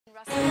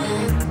The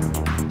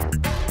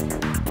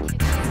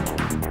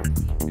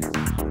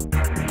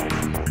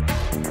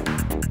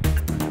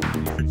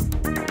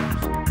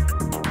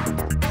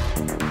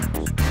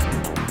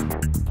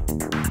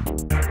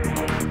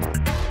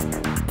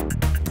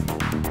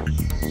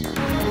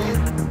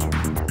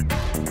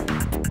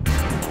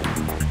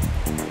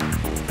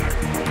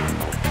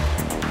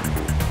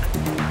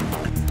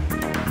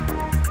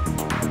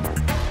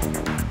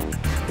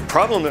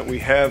problem that we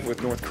have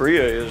with North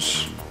Korea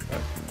is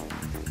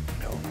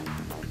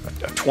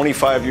a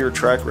 25-year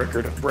track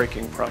record of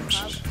breaking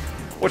promises.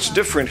 What's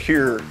different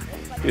here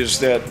is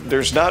that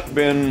there's not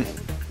been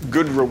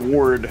good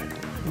reward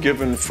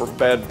given for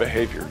bad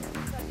behavior.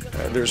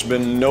 There's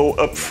been no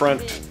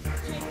upfront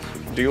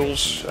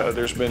deals.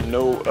 There's been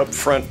no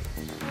upfront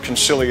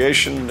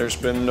conciliation. There's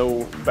been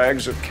no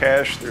bags of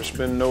cash. There's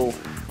been no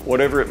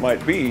whatever it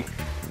might be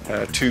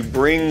to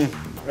bring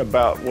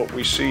about what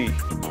we see.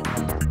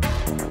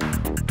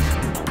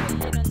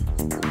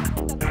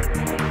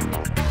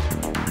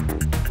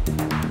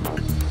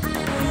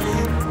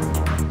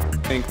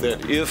 I think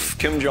that if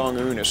Kim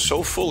Jong-un is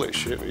so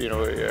foolish,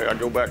 I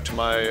go back to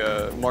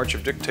my March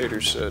of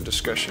Dictators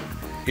discussion,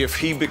 if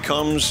he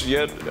becomes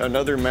yet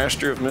another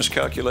master of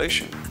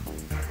miscalculation,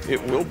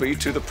 it will be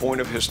to the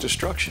point of his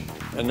destruction.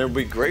 And there will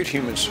be great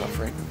human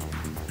suffering.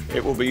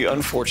 It will be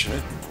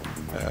unfortunate.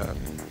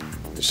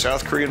 The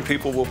South Korean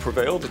people will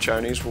prevail, the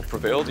Chinese will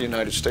prevail, the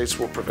United States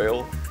will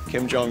prevail,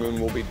 Kim Jong-un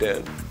will be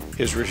dead,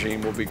 his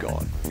regime will be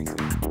gone.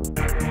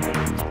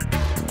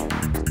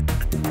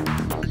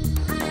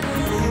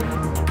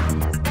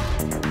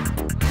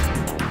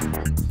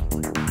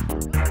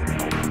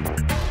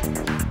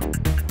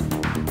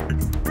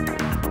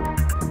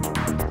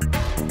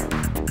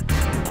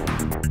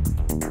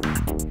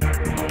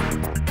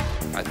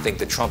 I think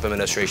the Trump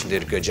administration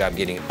did a good job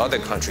getting other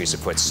countries to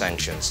put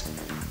sanctions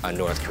on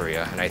North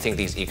Korea, and I think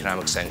these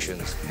economic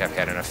sanctions have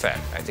had an effect.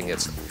 I think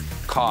it's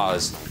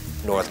caused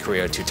North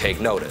Korea to take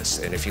notice.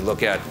 And if you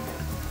look at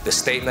the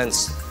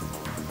statements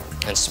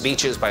and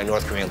speeches by a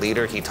North Korean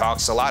leader, he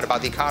talks a lot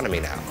about the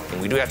economy now,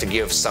 and we do have to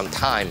give some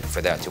time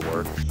for that to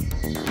work.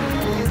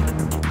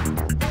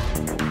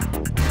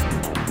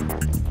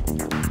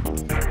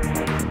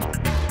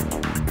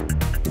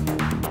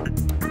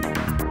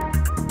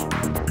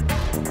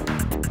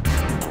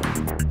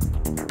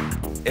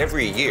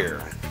 Every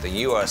year, the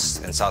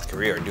U.S. and South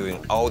Korea are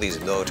doing all these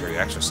military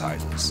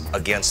exercises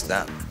against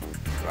them,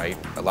 right?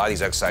 A lot of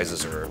these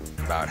exercises are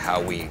about how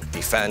we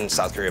defend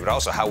South Korea, but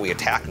also how we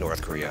attack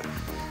North Korea.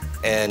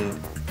 And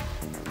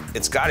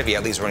it's got to be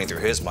at least running through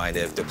his mind,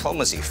 if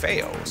diplomacy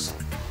fails,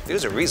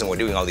 there's a reason we're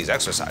doing all these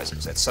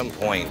exercises. At some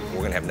point, we're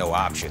going to have no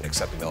option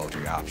except the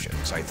military option.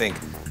 So I think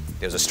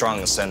there's a strong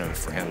incentive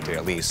for him to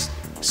at least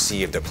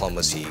see if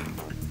diplomacy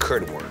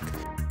could work.